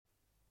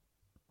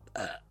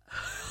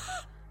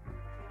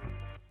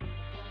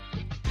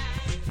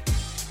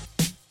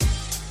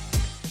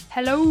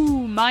Hello,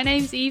 my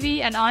name's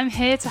Evie and I'm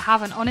here to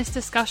have an honest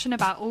discussion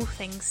about all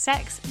things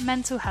sex,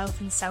 mental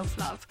health and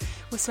self-love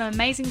with some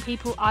amazing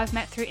people I've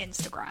met through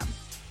Instagram.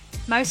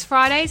 Most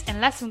Fridays,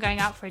 unless I'm going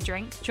out for a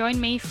drink, join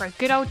me for a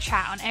good old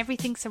chat on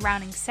everything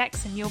surrounding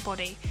sex and your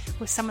body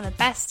with some of the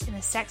best in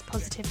the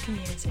sex-positive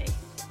community.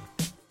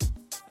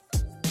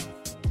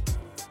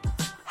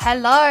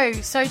 Hello,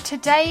 so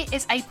today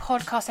is a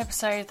podcast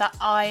episode that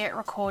I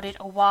recorded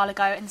a while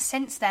ago, and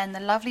since then the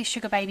lovely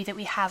sugar baby that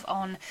we have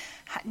on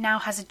now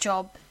has a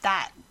job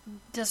that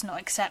does not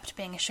accept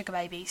being a sugar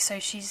baby, so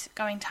she's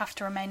going to have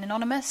to remain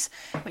anonymous,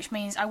 which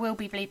means I will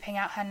be bleeping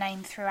out her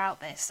name throughout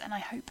this, and I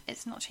hope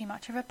it's not too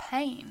much of a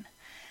pain.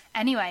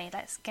 Anyway,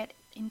 let's get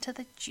into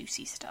the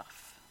juicy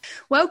stuff.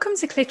 Welcome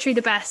to Clitory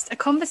the Best, a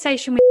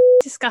conversation with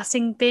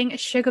discussing being a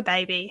sugar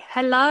baby.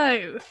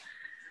 Hello.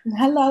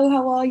 Hello,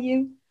 how are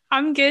you?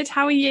 I'm good.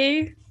 How are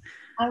you?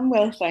 I'm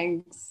well,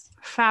 thanks.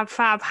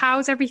 Fab.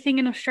 How's everything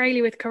in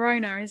Australia with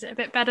Corona? Is it a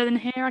bit better than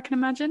here, I can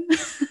imagine?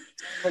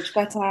 Much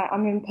better.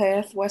 I'm in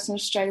Perth, Western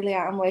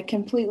Australia, and we're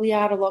completely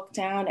out of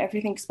lockdown.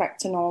 Everything's back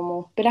to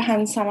normal. Bit of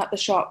hand san at the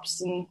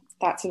shops, and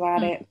that's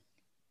about it.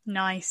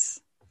 Nice.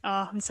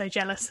 Oh, I'm so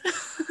jealous.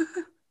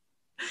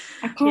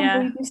 I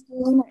can't believe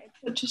you're doing it.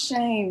 It's such a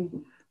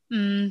shame.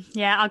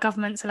 Yeah, our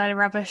government's a load of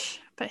rubbish,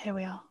 but here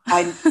we are.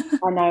 I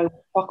know.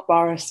 Fuck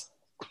Boris.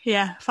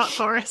 Yeah, fuck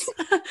Boris.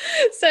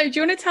 So do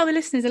you want to tell the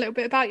listeners a little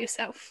bit about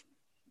yourself?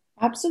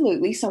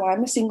 Absolutely. So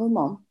I'm a single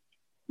mom.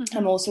 Mm-hmm.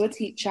 I'm also a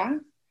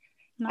teacher.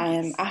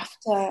 Nice.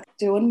 After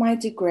doing my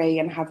degree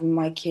and having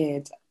my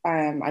kid,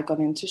 I got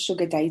into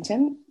sugar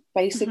dating,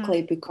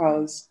 basically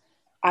because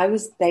I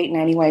was dating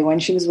anyway when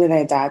she was with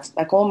her dad.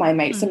 Like, all my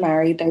mates are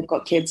married, they've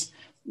got kids.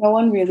 No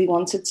one really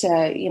wanted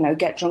to,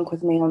 get drunk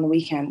with me on the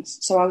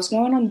weekends. So I was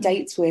going on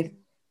dates with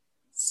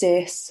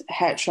cis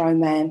hetero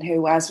men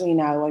who, as we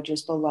know, are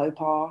just below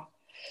par.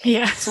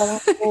 Yeah. So I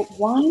thought,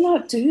 why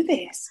not do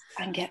this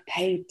and get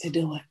paid to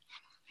do it?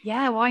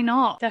 Yeah, why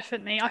not?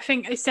 Definitely. I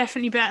think it's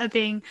definitely better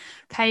being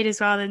paid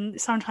as well than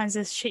sometimes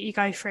there's shit you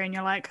go through and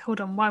you're like,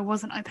 hold on, why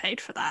wasn't I paid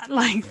for that?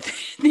 Like,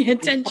 the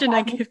attention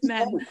I give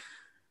men.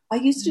 I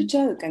used to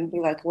joke and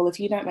be like, well, if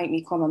you don't make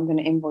me come, I'm going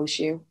to invoice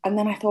you. And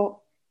then I thought,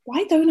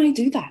 why don't I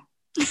do that?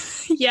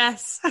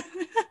 Yes.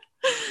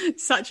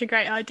 Such a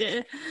great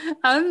idea.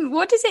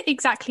 What does it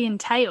exactly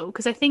entail?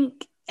 Because I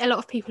think a lot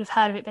of people have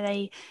heard of it, but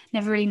they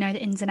never really know the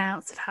ins and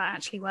outs of how it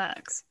actually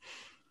works.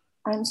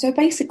 So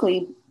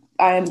basically,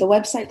 the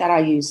website that I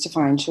use to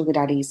find sugar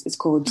daddies is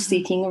called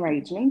Seeking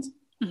Arrangement.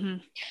 Mm-hmm.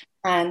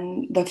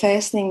 And the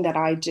first thing that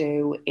I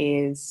do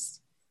is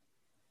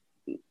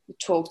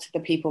talk to the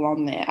people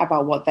on there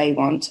about what they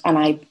want, and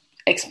I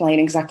explain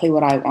exactly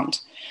what I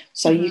want.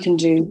 So you can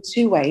do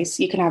two ways.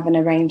 You can have an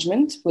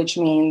arrangement, which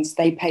means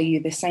they pay you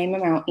the same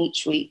amount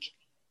each week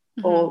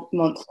or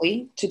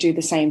monthly to do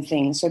the same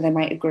thing. So they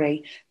might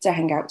agree to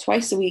hang out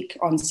twice a week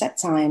on set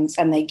times,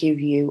 and they give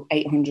you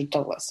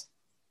 $800,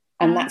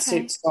 and that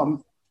suits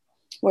some.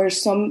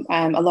 Whereas some,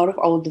 a lot of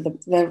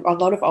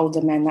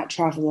older men that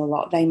travel a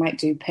lot, they might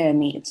do per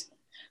meet.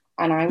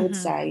 And I would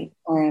say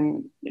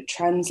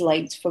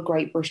translate for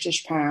Great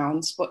British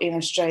pounds, but in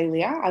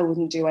Australia, I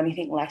wouldn't do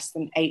anything less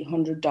than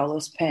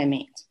 $800 per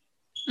meet.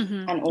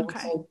 And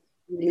also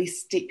really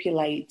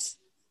stipulate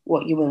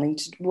what you're willing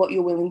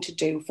to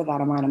do for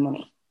that amount of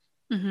money.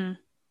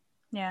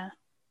 Yeah,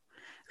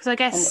 because I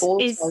guess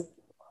also,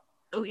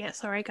 oh yeah,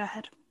 sorry, go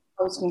ahead.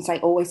 I was going to say,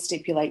 always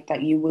stipulate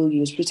that you will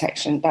use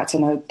protection. That's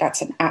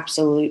an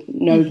absolute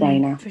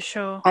no-brainer. For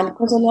sure. And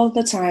because a lot of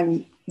the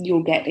time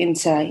you'll get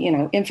into,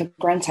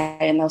 infragrante,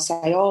 and they'll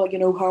say,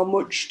 oh, how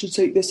much to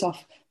take this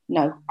off?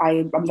 No,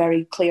 I'm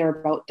very clear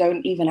about,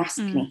 don't even ask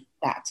me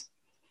that.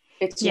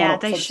 It's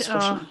not up for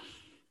discussion.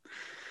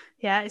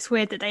 Yeah, it's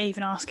weird that they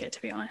even ask it,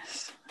 to be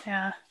honest.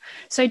 Yeah.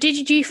 So do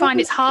you find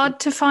it's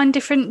hard to find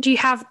different, do you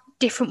have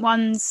different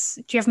ones?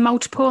 Do you have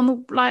multiple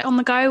on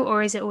the go,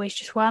 or is it always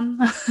just one?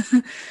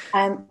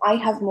 I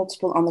have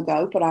multiple on the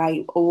go, but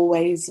I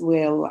always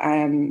will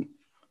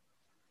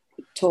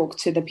talk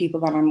to the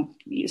people that I'm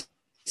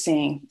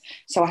seeing.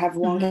 So I have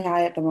one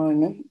guy at the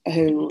moment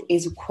who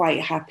is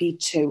quite happy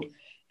to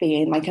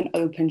be in like an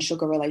open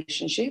sugar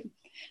relationship.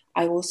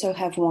 I also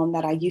have one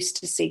that I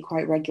used to see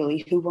quite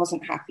regularly who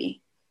wasn't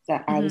happy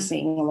that I was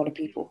seeing a lot of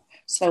people.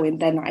 So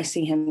then I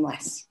see him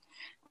less.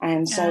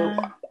 And so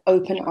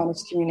open,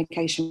 honest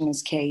communication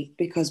is key,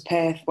 because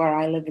Perth, where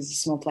I live, is a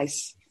small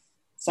place.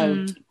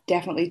 So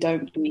definitely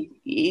don't be,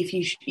 if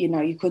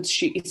you could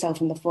shoot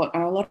yourself in the foot.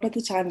 And a lot of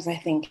the times I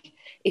think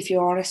if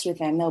you're honest with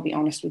them, they'll be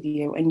honest with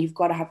you. And you've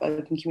got to have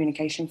open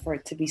communication for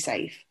it to be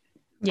safe.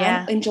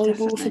 Yeah. And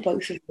enjoyable for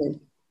both of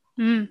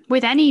you.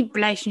 With any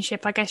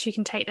relationship, I guess you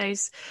can take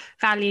those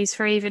values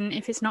for even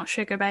if it's not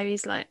sugar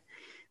babies. But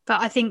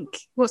I think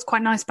what's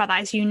quite nice about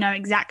that is you know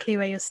exactly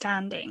where you're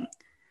standing.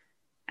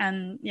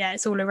 And yeah,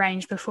 it's all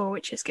arranged before,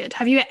 which is good.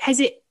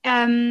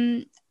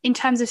 In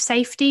terms of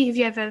safety, have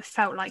you ever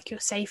felt like your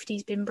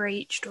safety's been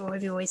breached, or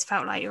have you always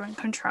felt like you're in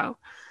control?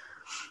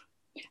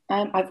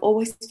 I've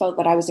always felt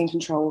that I was in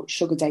control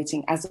sugar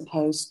dating as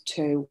opposed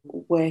to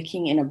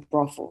working in a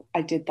brothel.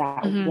 I did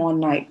that Mm-hmm. one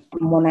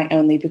night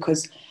only,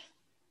 because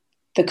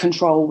the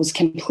control was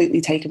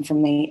completely taken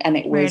from me and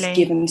it was Really?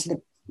 given to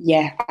the,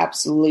 yeah,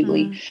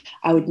 absolutely. Mm.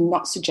 I would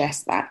not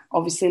suggest that.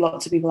 Obviously,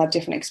 lots of people have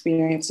different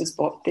experiences,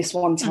 but this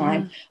one Mm-hmm.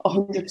 time,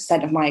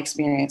 100% of my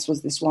experience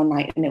was this one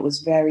night, and it was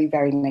very,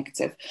 very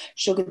negative.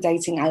 Sugar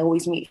dating, I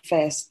always meet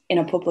first in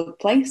a public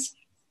place,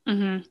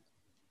 Mm-hmm.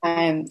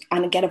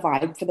 and get a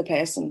vibe for the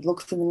person,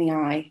 look them in the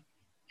eye,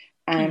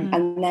 Mm-hmm.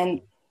 and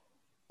then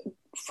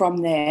from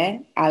there,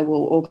 I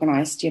will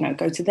organise,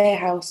 go to their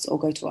house or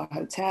go to a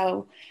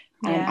hotel.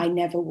 Yeah. I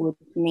never would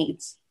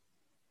meet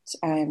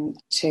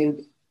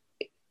to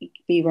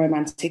be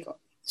romantic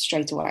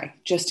straight away,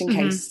 just in Mm-hmm.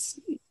 case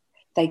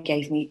they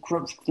gave me,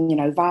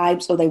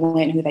 vibes, or they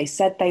weren't who they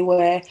said they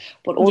were.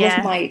 But all of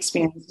Yeah. my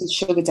experiences with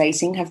sugar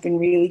dating have been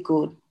really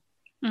good.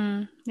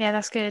 Mm. Yeah,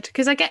 that's good.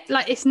 Because I get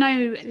like it's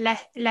no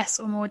less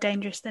or more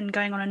dangerous than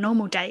going on a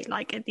normal date.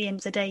 Like at the end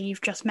of the day,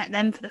 you've just met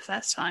them for the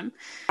first time.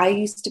 I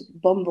used to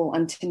Bumble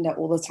and Tinder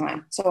all the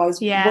time, so I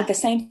was Yeah. well, the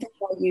same thing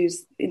I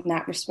use in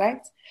that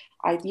respect.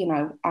 I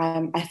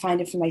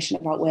find information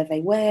about where they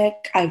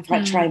work. I try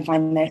Mm. and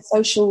find their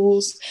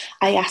socials.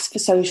 I ask for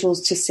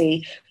socials to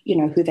see,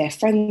 who they're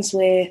friends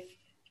with.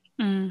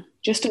 Mm.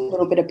 Just a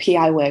little bit of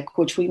PI work,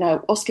 which we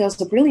know us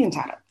girls are brilliant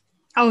at.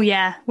 Oh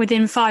yeah.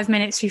 Within 5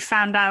 minutes, you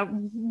found out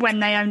when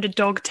they owned a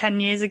dog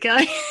 10 years ago,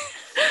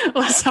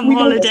 or some We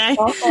know this holiday.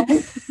 stuff,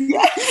 right?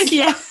 Yes.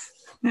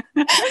 Yeah.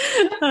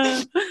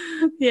 Uh,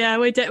 yeah,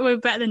 we're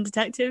better than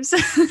detectives.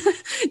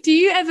 Do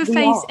you ever We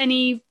face are.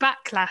 any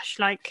backlash?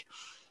 Like,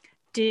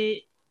 do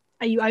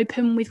are you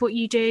open with what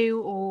you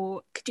do,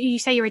 or do you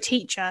say you're a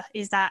teacher?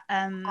 Is that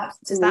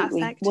does that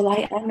Absolutely. affect? Well,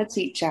 I am a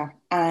teacher,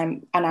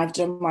 and I've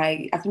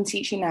been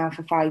teaching now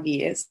for 5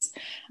 years,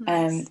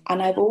 Nice.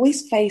 and I've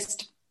always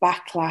faced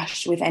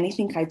backlash with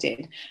anything I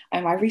did.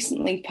 I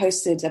recently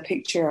posted a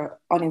picture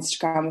on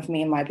Instagram of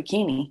me in my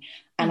bikini,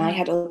 and I Mm-hmm.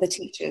 had other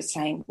teachers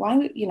saying,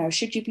 "Why,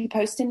 should you be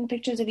posting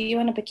pictures of you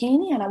in a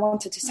bikini?" And I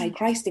wanted to say,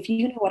 "Christ, if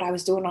you knew what I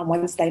was doing on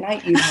Wednesday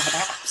night, you'd have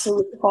an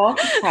absolute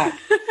heart attack."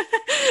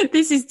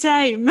 This is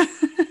tame.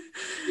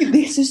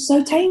 This is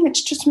so tame.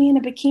 It's just me in a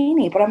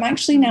bikini. But I'm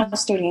actually now Mm.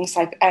 studying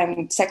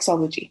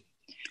sexology.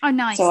 Oh, So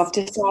nice. I've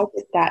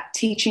decided that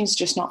teaching's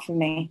just not for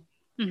me,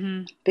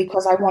 Mm-hmm.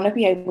 because I want to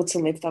be able to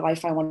live the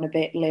life I want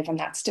to live, and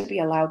that's to be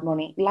a loud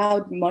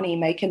money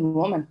making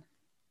woman.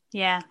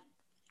 Yeah.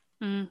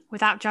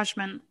 Without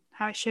judgment,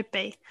 how it should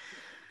be.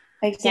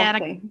 Yeah, and I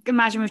Exactly.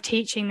 imagine with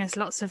teaching, there's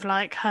lots of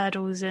like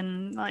hurdles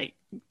and like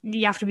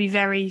you have to be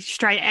very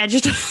straight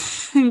edged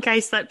in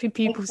case like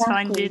pupils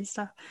find you Exactly. and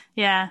stuff.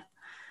 Yeah,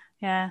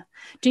 yeah.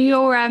 Do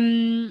your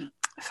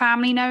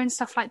family know and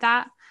stuff like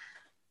that?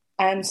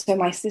 So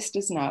my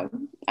sisters know.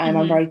 I'm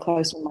Mm-hmm. very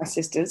close with my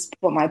sisters,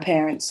 but my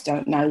parents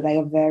don't know. They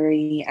are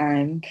very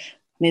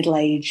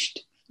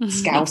middle-aged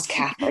Scouse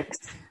Catholics.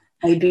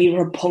 They'd be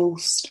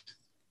repulsed.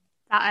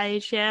 That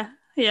age, yeah,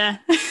 yeah.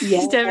 Yeah.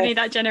 It's definitely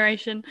that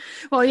generation.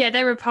 Well, yeah,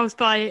 they're repulsed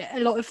by a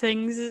lot of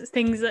things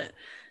that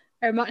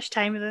are much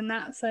tamer than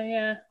that. So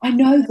yeah. I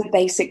know the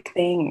basic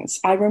things.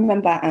 I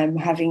remember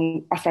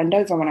having a friend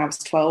over when I was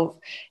 12,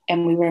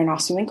 and we were in our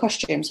swimming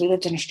costumes. We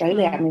lived in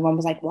Australia, Mm. and my mum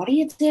was like, "What are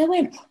you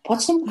doing?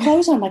 Put some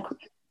clothes on." Like,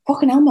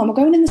 fucking hell, mum, we're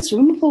going in the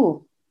swimming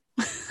pool.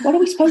 What are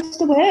we supposed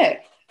to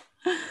wear?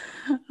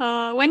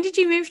 When did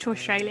you move to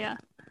Australia?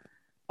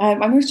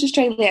 I moved to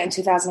Australia in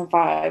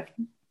 2005.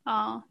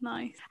 Oh,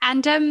 nice.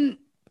 And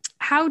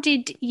how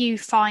did you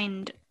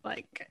find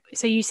like?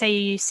 So you say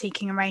you use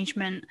Seeking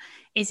Arrangement.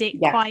 Is it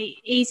Yeah, quite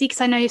easy?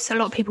 Because I know a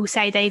lot of people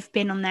say they've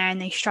been on there and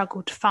they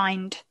struggle to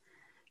find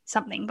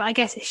something, but I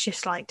guess it's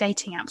just like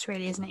dating apps,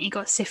 really, isn't it? You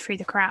got to sift through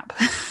the crap.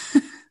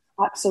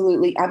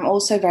 absolutely. I'm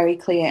also very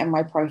clear in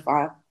my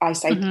profile. I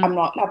say, Hmm. I'm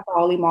not at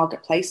Bali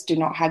Marketplace. Do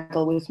not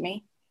haggle with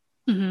me.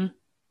 Hmm.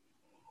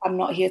 I'm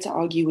not here to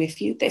argue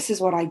with you. This is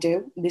what I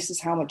do. This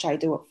is how much I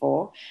do it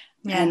for.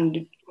 Yeah.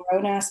 And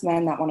grown ass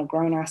men that want a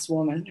grown ass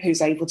woman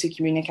who's able to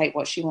communicate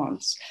what she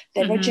wants.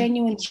 There are Hmm.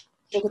 genuine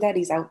sugar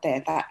daddies out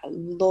there that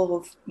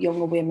love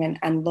younger women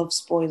and love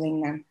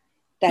spoiling them.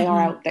 They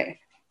are Hmm. out there.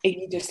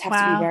 You just have to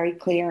be Wow. very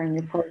clear in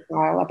your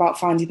profile about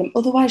finding them.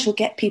 Otherwise, you'll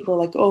get people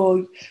like,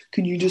 "Oh,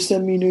 can you just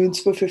send me nudes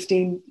for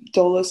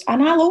 $15?"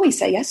 And I'll always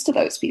say yes to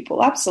those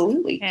people,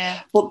 absolutely.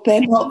 Yeah. But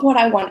they're not what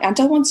I want. I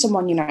don't want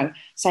someone,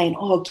 saying,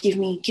 "Oh, give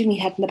me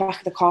head in the back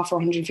of the car for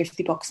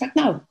 $150." Like,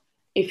 no.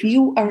 If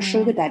you are a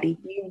sugar Mm. daddy,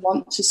 you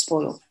want to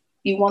spoil.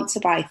 You want to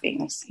buy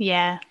things.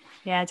 Yeah.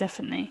 Yeah.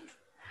 Definitely.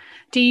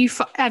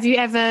 Have you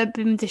ever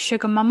been the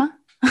sugar mama?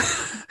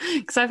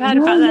 Because I've heard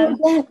No, about not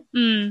them. yet.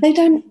 Mm. They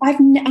don't.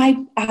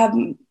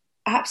 I'm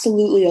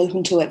absolutely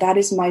open to it. That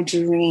is my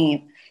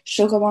dream.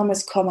 Sugar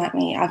mamas come at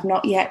me. I've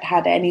not yet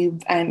had any Yeah,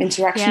 I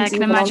interactions can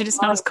even imagine it's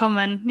not online. as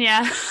common.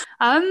 Yeah.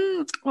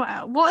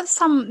 Well, what are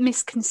some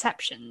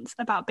misconceptions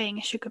about being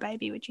a sugar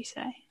baby, would you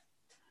say?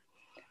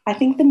 I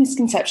think the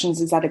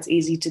misconceptions is that it's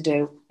easy to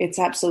do. It's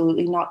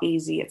absolutely not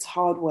easy. It's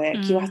hard work.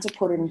 You have Mm. to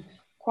put in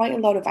quite a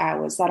lot of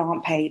hours that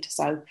aren't paid.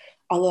 So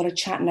a lot of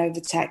chatting over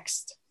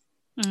text.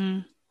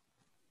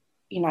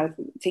 You know,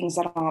 things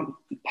that aren't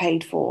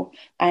paid for.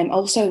 And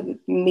also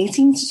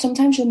meetings.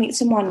 Sometimes you'll meet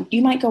someone,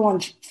 you might go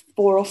on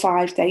 4 or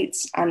 5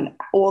 dates and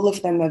all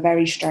of them are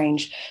very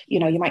strange. You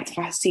know, you might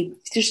see,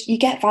 just you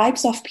get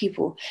vibes off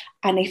people.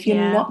 And if you're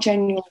not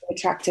genuinely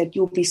attracted,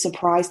 you'll be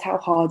surprised how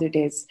hard it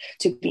is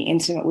to be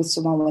intimate with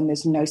someone when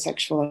there's no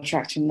sexual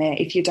attraction there,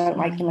 if you don't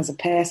like them as a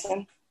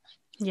person.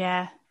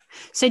 Yeah.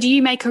 So do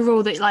you make a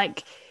rule that,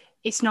 like,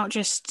 it's not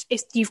just,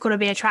 you've got to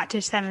be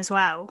attracted to them as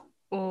well,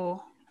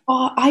 or...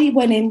 Oh, I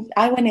went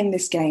in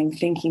this game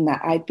thinking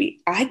that I'd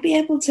be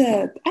able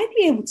to,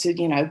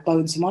 you know,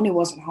 bone someone who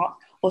wasn't hot,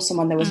 or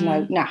someone there was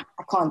I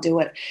can't do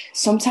it.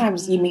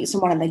 Sometimes you meet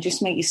someone and they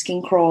just make your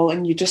skin crawl,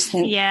 and you just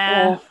think,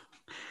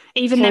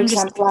 even them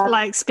just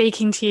like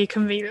speaking to you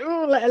can be,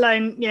 let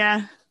alone,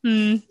 Yeah,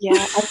 I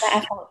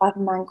met a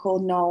man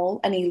called Noel,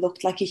 and he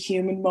looked like a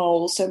human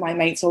mole, so my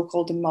mates all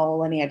called him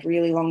Mole, and he had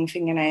really long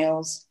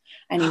fingernails,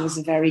 and he was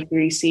very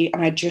greasy,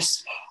 and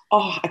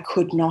I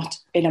could not,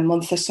 in a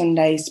month of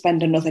Sundays,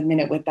 spend another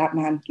minute with that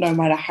man, no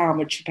matter how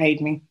much he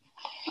paid me.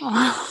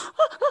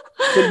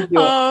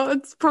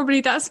 It's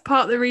probably, that's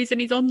part of the reason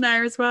he's on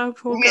there as well,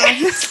 poor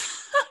guy.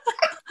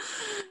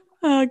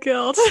 Oh,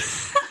 God.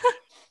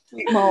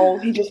 Mole,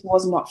 he just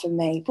was not for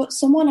me. But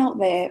someone out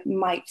there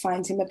might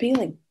find him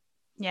appealing.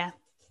 Yeah,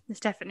 there's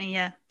definitely,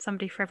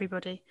 somebody for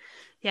everybody.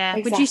 Yeah.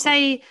 Exactly. Would you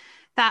say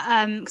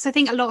that, because I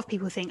think a lot of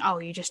people think,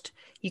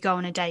 you go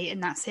on a date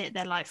and that's it,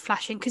 they're like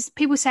flashing, because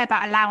people say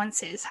about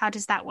allowances. How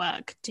does that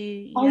work? Do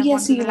you have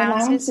ones with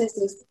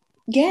allowances?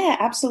 Yeah,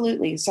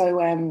 absolutely.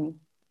 So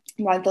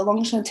like the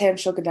long-term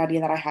sugar daddy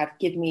that I have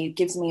gives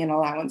me an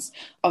allowance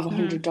of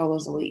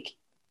 $100 a week,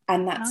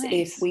 and that's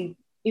nice.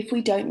 if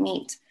we don't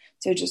meet.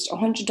 So just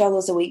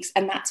 $100 a week,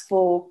 and that's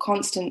for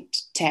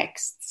constant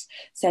texts,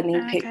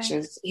 sending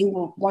pictures. He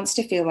wants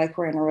to feel like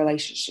we're in a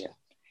relationship.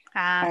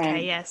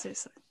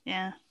 Yes,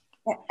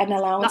 An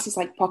allowance is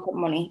like pocket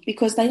money,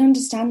 because they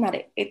understand that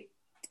it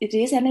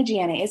is energy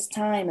and it is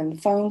time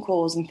and phone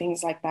calls and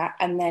things like that.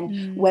 And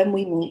then when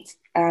we meet,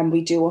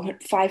 we do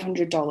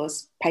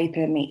 $500 pay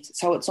per meet.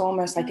 So it's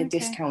almost like a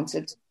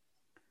discounted.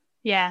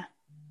 Yeah.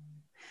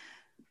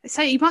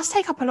 So you must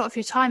take up a lot of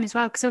your time as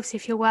well, because obviously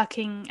if you're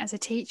working as a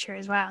teacher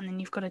as well, and then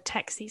you've got to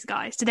text these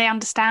guys, do they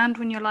understand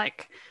when you're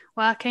like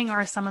working, or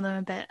are some of them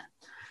a bit?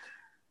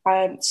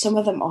 Some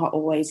of them are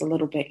always a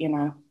little bit, you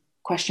know,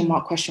 question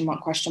mark, question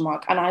mark, question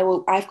mark. And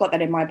I've got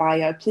that in my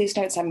bio. Please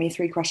don't send me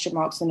 3 question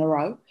marks in a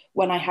row.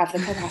 When I have the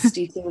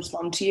capacity to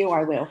respond to you,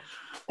 I will.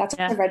 That's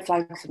a red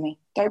flag for me.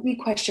 Don't be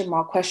question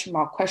mark, question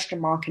mark, question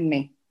mark in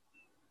me.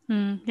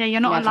 Yeah, you're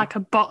not like a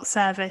bot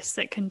service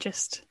that can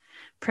just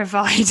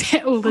provide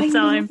it all the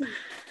time.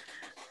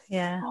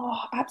 Yeah. Oh,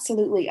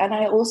 absolutely. And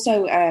I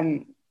also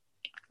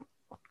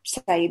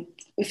say,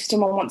 if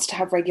someone wants to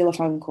have regular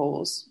phone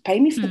calls, pay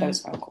me for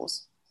those phone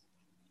calls.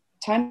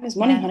 Time is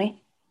money,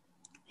 honey.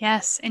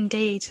 Yes,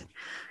 indeed.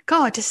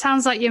 God, it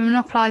sounds like you're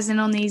monopolising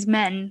on these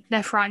men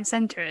left, right and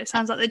centre. It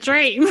sounds like the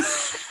dream.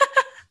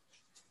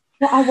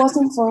 Well, I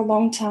wasn't for a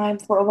long time.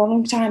 For a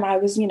long time, I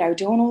was, you know,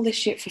 doing all this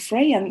shit for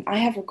free, and I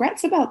have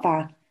regrets about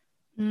that.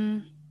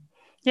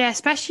 Yeah,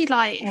 especially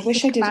like I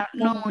wish I did about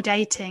normal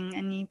dating,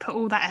 and you put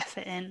all that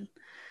effort in,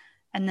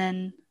 and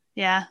then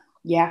at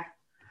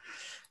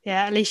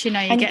least you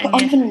know you're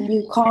getting.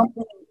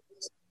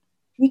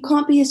 You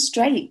can't be as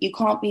straight. You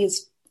can't be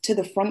as to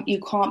the front.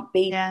 You can't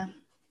be. Yeah.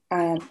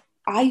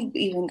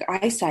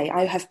 I say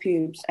I have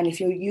pubes, and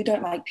if you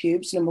don't like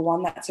pubes, number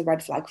one, that's a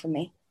red flag for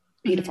me.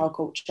 Paedophile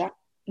culture.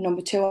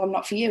 Number two, I'm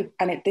not for you,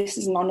 and this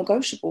is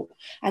non-negotiable.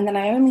 And then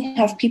I only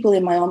have people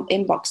in my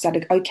inbox that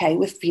are okay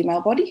with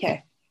female body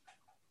hair.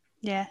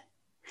 Yeah,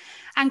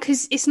 and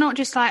because it's not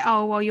just like,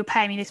 oh well, you're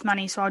paying me this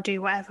money, so I'll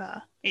do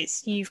whatever.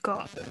 It's you've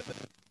got,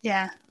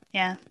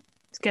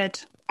 it's good.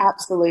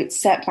 Absolute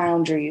set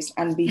boundaries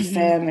and be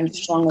firm and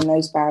strong on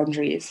those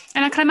boundaries.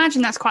 And I can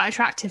imagine that's quite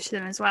attractive to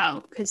them as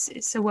well, because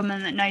it's a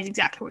woman that knows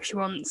exactly what she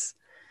wants.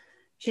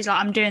 She's like,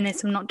 I'm doing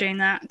this, I'm not doing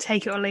that,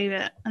 take it or leave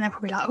it. And they're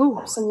probably like, oh.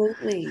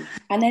 Absolutely.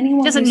 And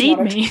anyone doesn't need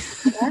me.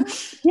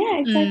 Yeah,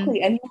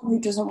 exactly. Anyone who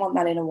doesn't want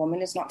that in a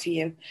woman is not for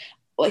you.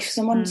 Or if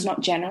someone's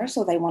not generous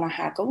or they want to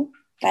haggle,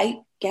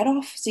 they get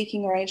off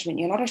seeking arrangement.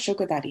 You're not a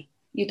sugar daddy.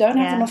 You don't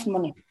have enough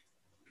money.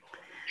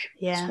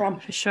 Yeah,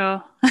 for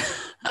sure.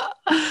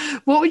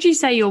 What would you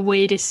say your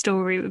weirdest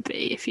story would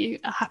be, if you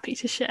are happy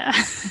to share?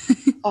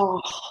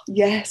 Oh,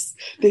 yes.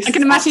 I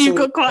can imagine you've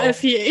got quite a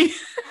few.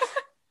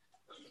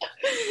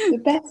 The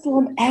best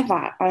one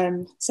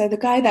ever. So the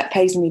guy that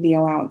pays me the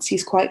allowance,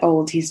 he's quite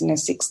old. He's in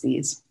his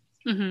 60s.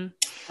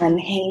 And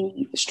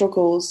he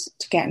struggles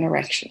to get an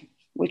erection,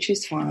 which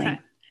is fine.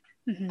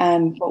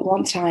 Okay. But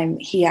one time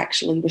he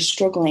actually was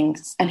struggling,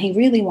 and he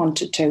really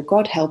wanted to,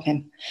 God help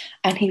him,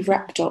 and he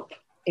wrapped up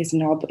his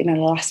knob in an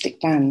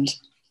elastic band.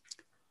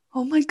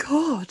 Oh my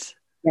God.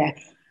 Yeah.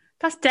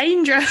 That's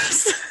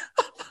dangerous.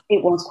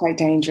 It was quite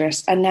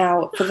dangerous. And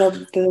now, for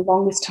the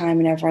longest time,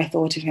 whenever I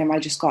thought of him, I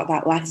just got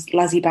that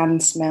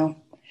Lazzy-band smell.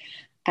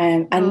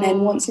 And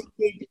then once it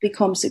did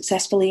become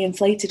successfully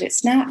inflated, it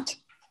snapped.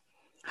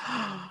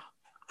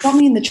 Got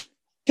me in the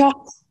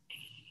shops.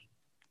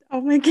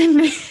 Oh my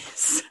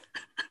goodness.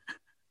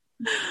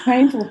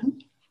 Painful.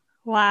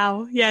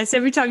 Wow. Yes,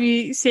 every time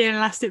you see an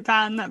elastic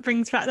band, that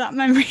brings back that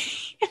memory.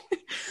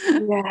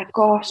 Yeah,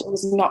 gosh, it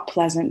was not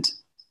pleasant.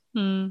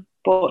 Mm.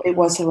 But it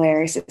was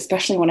hilarious,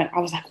 especially when I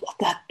was like,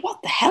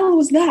 what the hell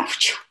was that?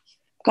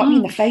 Got me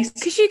in the face.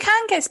 Because you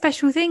can get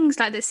special things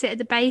like that sit at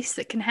the base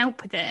that can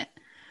help with it.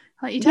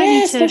 Like you don't Yeah,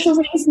 need to special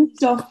rings and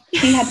stuff.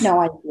 He had no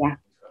idea.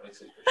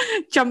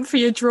 jump for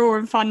your drawer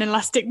and find an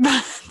elastic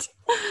band.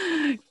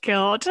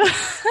 God.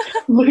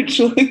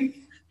 Literally.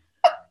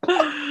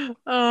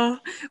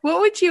 What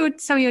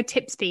would some of your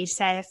tips be to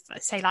say if,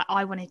 say, like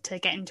I wanted to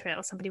get into it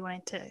or somebody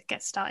wanted to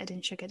get started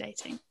in sugar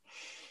dating?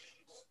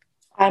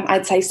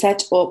 I'd say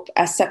set up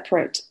a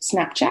separate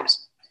Snapchat.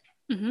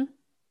 Mm-hmm.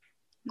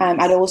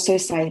 I'd also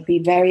say be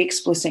very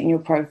explicit in your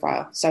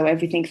profile. So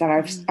everything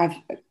that I've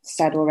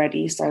said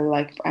already. So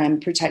like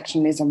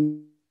protection is a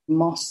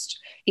must.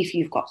 If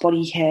you've got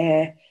body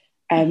hair,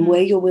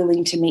 where you're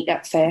willing to meet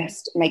at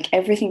first, make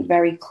everything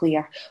very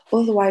clear.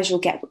 Otherwise, you'll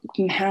get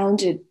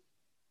hounded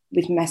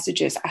with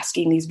messages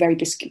asking these very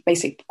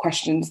basic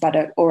questions that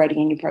are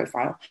already in your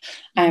profile.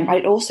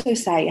 I'd also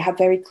say have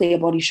very clear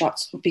body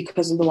shots,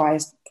 because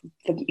otherwise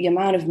the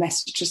amount of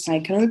messages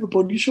saying, can I have a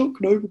body shot?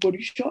 Can I have a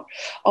body shot?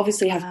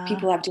 Obviously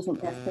people have different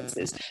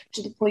preferences,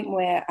 to the point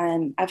where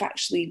I've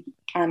actually,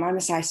 I'm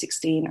a size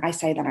 16. I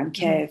say that I'm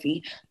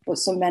curvy, but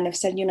some men have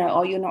said,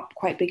 oh, you're not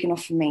quite big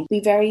enough for me. Be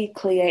very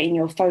clear in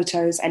your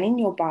photos and in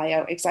your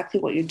bio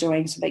exactly what you're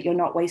doing so that you're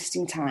not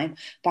wasting time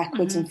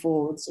backwards and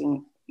forwards.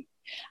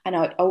 And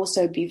I'd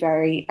also be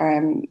very,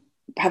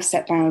 have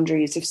set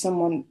boundaries. If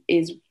someone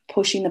is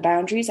pushing the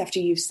boundaries after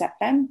you've set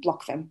them,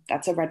 block them.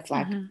 That's a red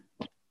flag.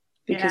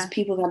 Because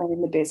people that are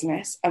in the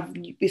business,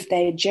 if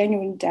they're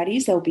genuine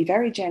daddies, they'll be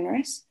very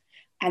generous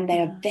and they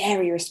are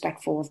very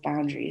respectful of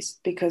boundaries,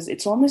 because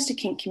it's almost a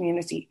kink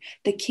community.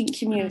 The kink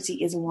community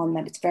is one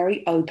that it's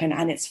very open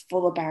and it's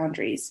full of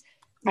boundaries.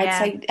 I'd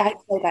say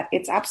that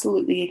it's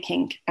absolutely a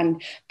kink,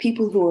 and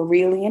people who are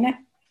really in it,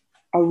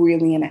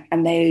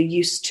 and they're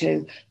used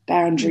to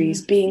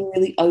boundaries, being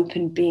really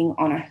open, being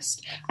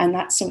honest. And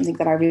that's something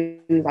that I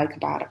really like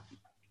about it.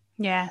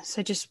 Yeah,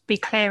 so just be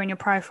clear in your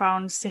profile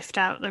and sift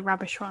out the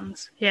rubbish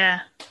ones. Yeah.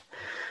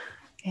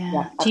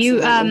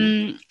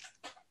 Do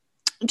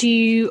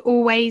you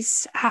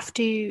always have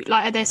to,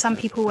 like, are there some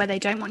people where they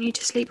don't want you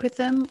to sleep with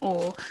them,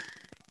 or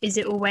are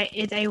they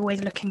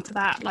always looking for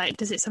that? Like,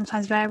 does it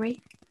sometimes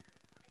vary?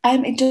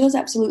 It does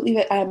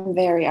absolutely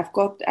vary. I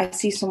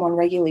see someone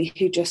regularly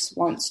who just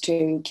wants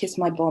to kiss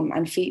my bum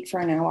and feet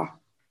for an hour.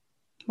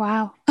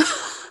 Wow.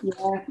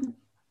 Yeah.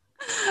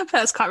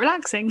 That's quite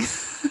relaxing.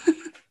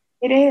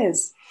 It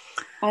is.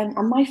 And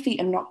my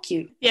feet are not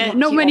cute. Yeah,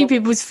 not many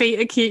people's feet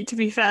are cute, to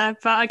be fair,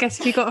 but I guess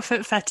if you've got a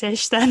foot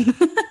fetish, then...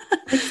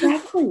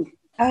 Exactly.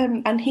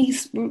 And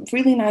he's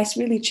really nice,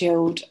 really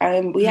chilled.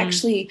 We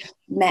actually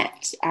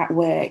met at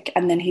work,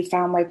 and then he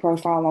found my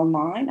profile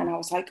online, and I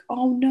was like,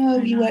 oh no,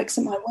 he works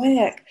at my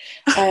work.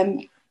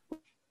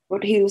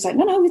 But he was like,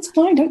 no, it's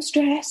fine, don't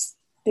stress.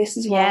 This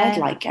is what I'd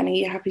like, and are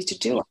you happy to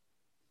do it?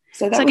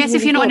 So I guess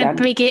if you're not in a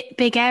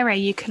big area,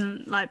 you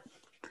can like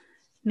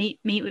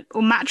meet with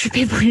or match with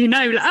people you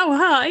know. Like, oh,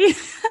 hi.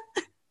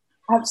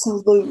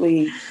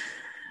 Absolutely.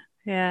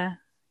 Yeah.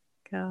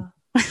 Cool.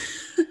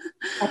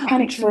 I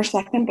panicked for a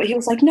second, but he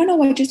was like,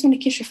 no, I just want to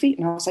kiss your feet.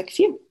 And I was like,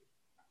 phew.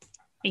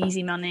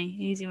 Easy money.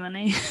 Yeah,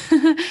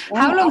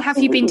 How long have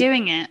you been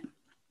doing it?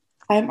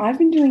 I've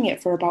been doing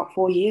it for about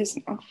 4 years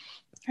now.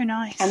 Oh,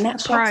 nice. And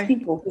that shocks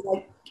people,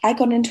 because I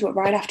got into it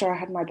right after I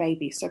had my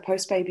baby, so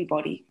post-baby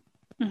body.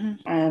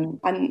 And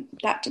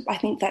that, I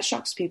think that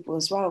shocks people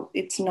as well.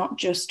 It's not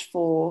just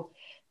for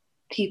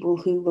people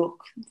who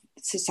look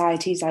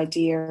society's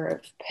idea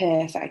of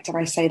perfect, and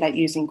I say that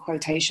using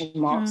quotation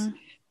marks.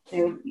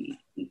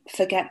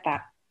 Forget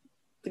that.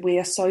 We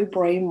are so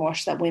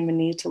brainwashed that women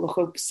need to look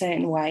a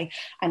certain way,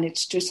 and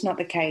it's just not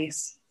the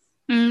case.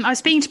 I was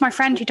speaking to my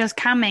friend who does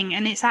camming,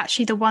 and it's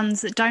actually the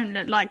ones that don't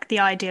look like the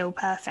ideal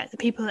perfect, the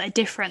people that are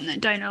different, that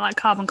don't look like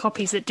carbon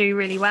copies, that do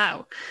really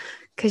well.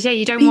 Because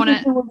you don't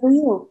want to...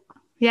 real.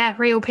 Yeah,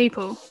 real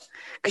people.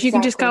 Because you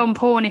can just go on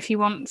porn if you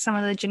want some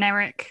of the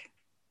generic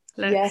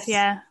looks. Yes.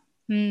 Yeah.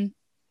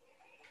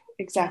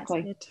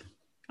 Exactly.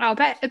 I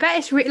bet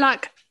it's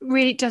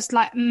really just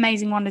like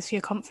amazing wonders for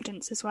your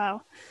confidence as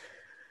well.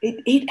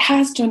 It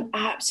has done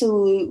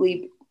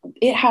absolutely.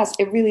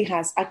 It really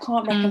has. I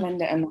can't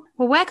recommend it enough.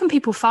 Well, where can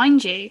people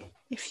find you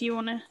if you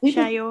want to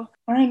share your?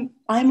 I'm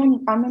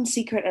on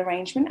Secret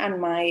Arrangement,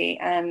 and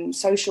my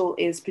social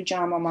is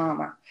Pajama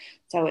Mama.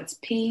 So it's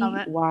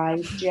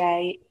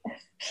PYJAMAA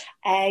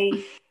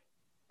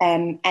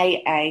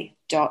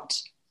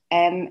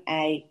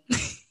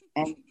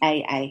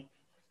 .MAMAA.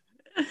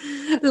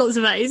 Lots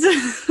of A's.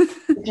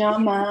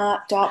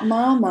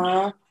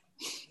 Pajama.mama.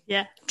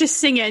 Yeah, just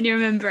sing it and you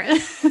remember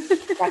it.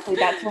 exactly.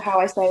 That's how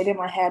I say it in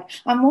my head.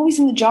 I'm always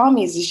in the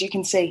jammies, as you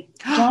can see.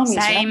 Jammies,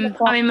 Same.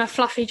 I'm in my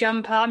fluffy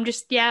jumper. I'm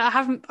just I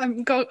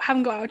haven't got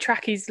out of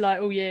trackies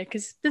like all year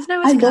because there's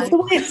nowhere to go. I love the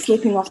way it's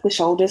slipping off the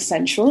shoulders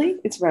sensually.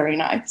 It's very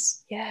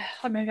nice. Yeah,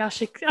 maybe I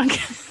should. I'm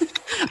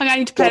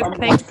going to play with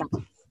things.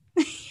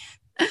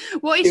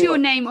 What is your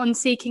name on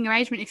Seeking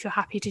Arrangement, if you're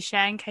happy to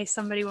share, in case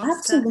somebody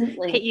wants to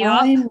hit you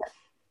up? I'm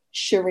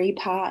Cherie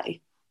Pie.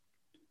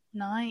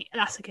 Nice.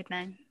 That's a good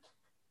name.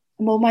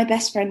 Well, my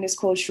best friend is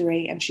called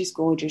Cherie, and she's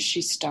gorgeous.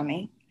 She's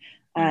stunning.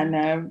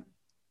 And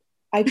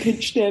I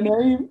pitched her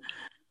name.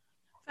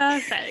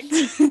 Perfect.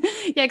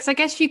 Yeah, because I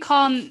guess you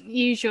can't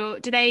use your...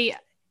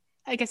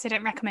 I guess they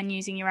don't recommend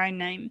using your own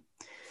name.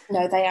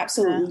 No, they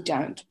absolutely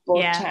don't.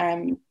 But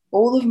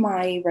all of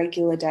my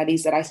regular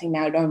daddies that I see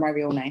now know my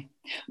real name.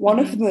 One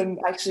of them,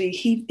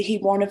 actually,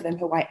 one of them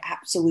who I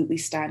absolutely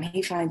stan,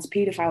 he finds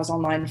pedophiles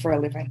online for a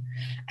living.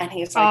 And he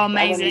was like,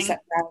 amazing. When we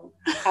sat down,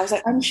 I was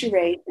like, I'm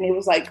Cherie. And he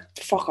was like,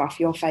 fuck off,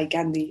 you're fake,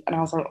 Andy. And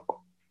I was like,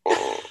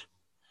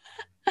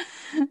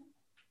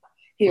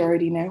 he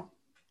already knew.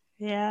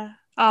 Yeah.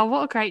 Oh,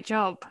 what a great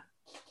job.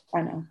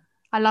 I know.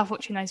 I love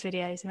watching those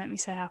videos. They make me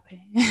so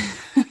happy.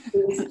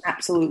 He's an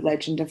absolute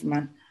legend of a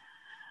man.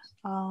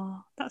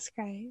 Oh, that's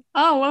great.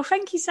 Oh, well,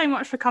 thank you so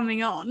much for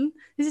coming on.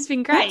 This has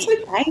been great.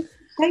 That's okay.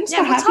 Thanks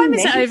for having me. What time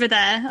is it over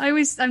there?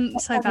 I'm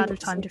so bad with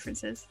time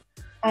differences.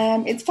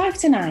 It's 5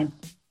 to 9.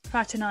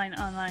 5 to 9.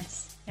 Oh,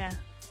 nice. Yeah.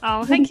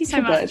 Oh, thank you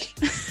so much.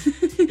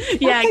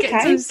 Yeah,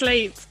 get some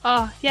sleep.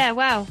 Oh, yeah,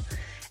 wow.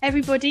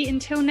 Everybody,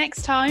 until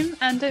next time,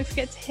 and don't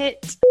forget to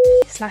hit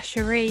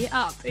 /Cherie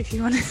up if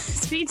you want to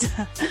speak to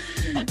her.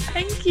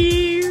 Thank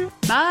you.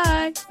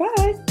 Bye.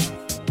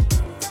 Bye.